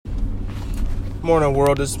Morning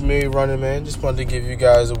world, it's me, Running Man. Just wanted to give you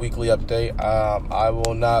guys a weekly update. I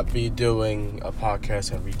will not be doing a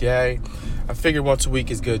podcast every day. I figured once a week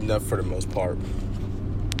is good enough for the most part.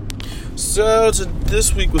 So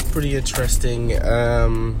this week was pretty interesting.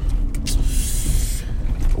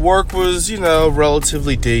 Work was,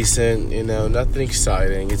 relatively decent, nothing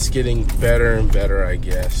exciting. It's getting better and better, I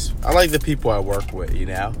guess. I like the people I work with,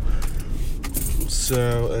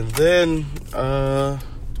 So, and then,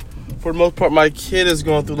 for the most part, my kid is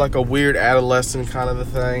going through like a weird adolescent kind of a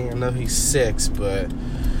thing. I know he's 6, but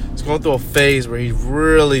he's going through a phase where he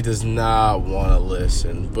really does not want to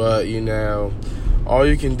listen. But, all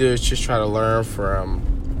you can do is just try to learn from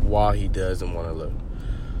him while he doesn't want to learn.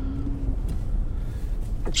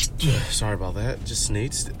 Sorry about that. Just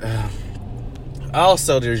sneezed.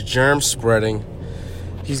 Also, there's germ spreading.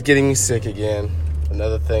 He's getting me sick again.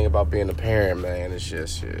 Another thing about being a parent, man, is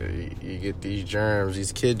just you get these germs.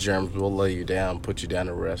 These kid germs will lay you down, put you down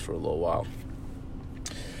to rest for a little while.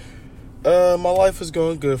 My life is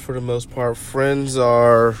going good for the most part. Friends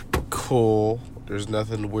are cool. There's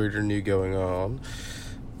nothing weird or new going on.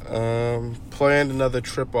 Planned another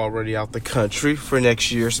trip already out the country for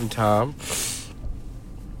next year sometime.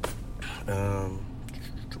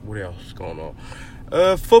 What else is going on?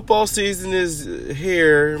 Football season is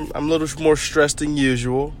here. I'm a little more stressed than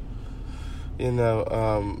usual.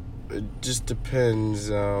 It just depends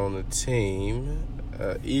on the team.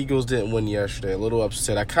 Eagles didn't win yesterday. A little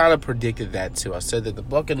upset. I kind of predicted that too. I said that the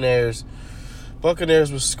Buccaneers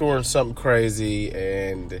was scoring something crazy,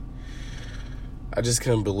 and I just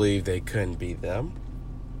couldn't believe they couldn't beat them.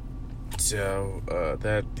 So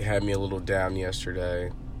that had me a little down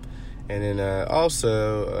yesterday. And then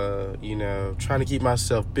also, trying to keep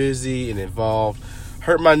myself busy and involved.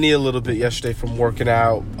 Hurt my knee a little bit yesterday from working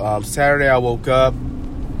out. Saturday I woke up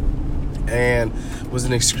and was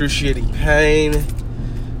in excruciating pain.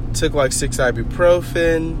 Took like 6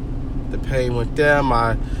 ibuprofen. The pain went down.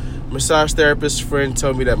 My massage therapist friend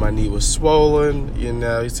told me that my knee was swollen. He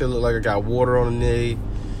said it looked like I got water on the knee.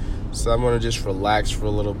 So I'm going to just relax for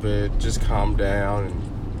a little bit. Just calm down and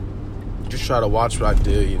just try to watch what I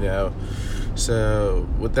do, So,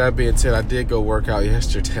 with that being said, I did go work out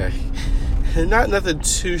yesterday. And not nothing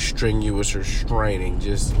too strenuous or straining,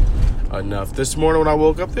 just enough. This morning when I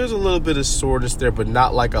woke up, there's a little bit of soreness there, but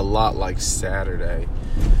not like a lot like Saturday.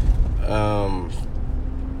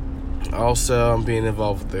 Also, I'm being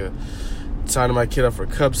involved with the signing my kid up for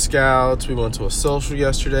Cub Scouts. We went to a social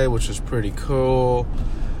yesterday, which was pretty cool.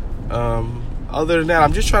 Other than that,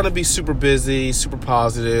 I'm just trying to be super busy, super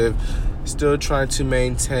positive. Still trying to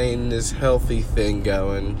maintain this healthy thing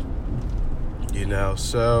going,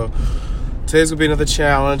 So, today's going to be another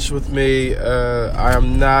challenge with me.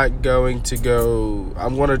 I'm not going to go.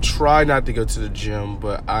 I'm going to try not to go to the gym,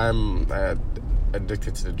 but I'm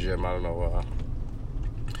addicted to the gym. I don't know why.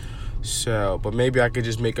 So, but maybe I could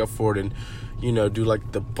just make up for it and, do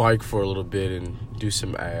like the bike for a little bit and do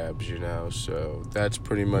some abs, So, that's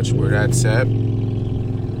pretty much where that's at.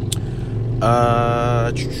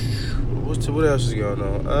 What else is going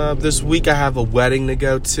on? This week I have a wedding to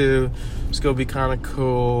go to. It's going to be kind of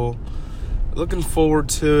cool. Looking forward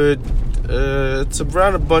to it. It's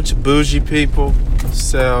around a bunch of bougie people.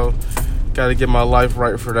 So, got to get my life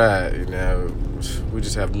right for that. We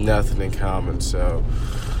just have nothing in common. So,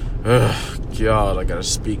 God, I got to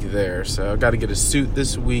speak there. So, I got to get a suit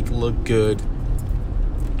this week. Look good.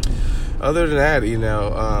 Other than that,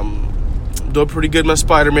 doing pretty good in my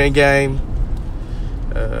Spider-Man game.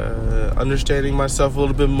 Understanding myself a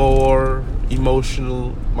little bit more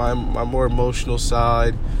emotional, my more emotional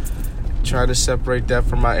side, trying to separate that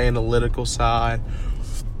from my analytical side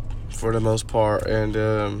for the most part, and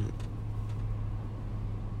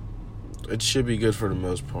it should be good for the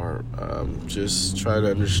most part. Just try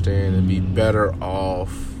to understand and be better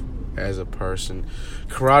off as a person.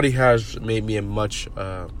 Karate has made me a much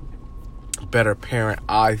better parent,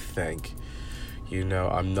 I think.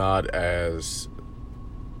 I'm not as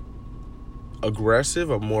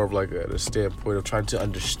aggressive. I'm more of like a standpoint of trying to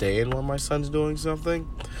understand why my son's doing something.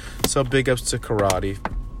 So big ups to karate.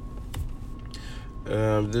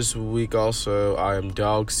 This week also I am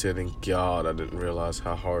dog sitting. God, I didn't realize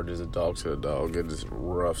how hard it is to dog sit a dog. It is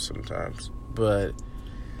rough sometimes. But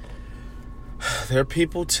they're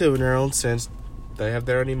people too in their own sense. They have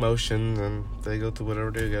their own emotions and they go through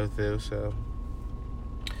whatever they go through. So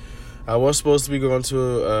I was supposed to be going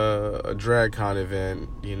to a drag con event,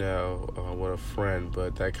 with a friend,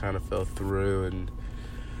 but that kind of fell through, and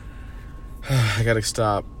I gotta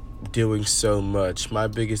stop doing so much. My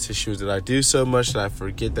biggest issue is that I do so much that I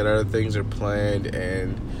forget that other things are planned,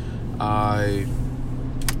 and I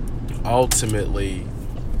ultimately,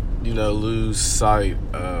 lose sight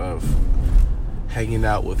of hanging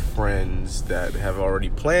out with friends that have already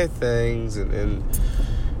planned things, and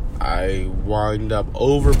I wind up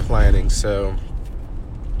over planning. So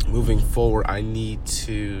moving forward, I need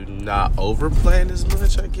to not over plan as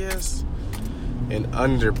much, I guess, and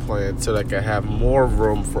under plan so that I can have more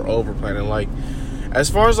room for over planning. Like, as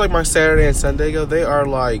far as like my Saturday and Sunday go, they are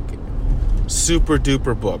like super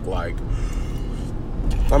duper booked. Like,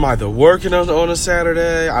 I'm either working on a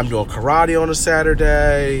Saturday, I'm doing karate on a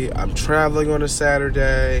Saturday, I'm traveling on a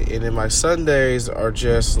Saturday, and then my Sundays are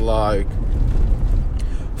just like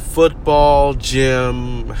football,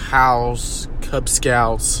 gym, house, Cub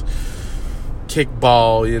Scouts,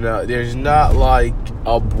 kickball. There's not like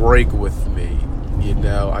a break with me.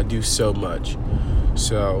 I do so much.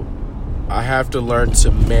 So I have to learn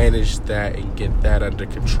to manage that and get that under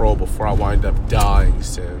control before I wind up dying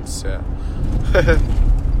soon. So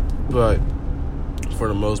but for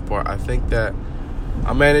the most part, I think that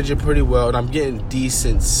I'm managing pretty well, and I'm getting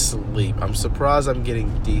decent sleep. I'm surprised I'm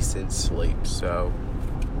getting decent sleep. So,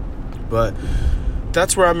 but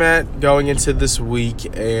that's where I'm at going into this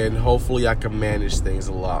week, and hopefully I can manage things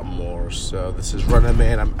a lot more. So this is Running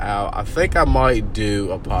Man. I'm out. I think I might do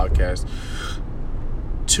a podcast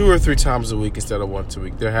 2 or 3 times a week instead of once a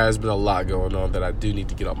week. There has been a lot going on that I do need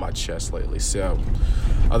to get off my chest lately. So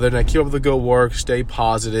other than that, keep up the good work, stay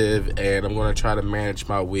positive, and I'm going to try to manage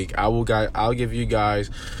my week. I'll give you guys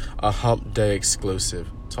a hump day exclusive.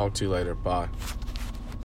 Talk to you later. Bye.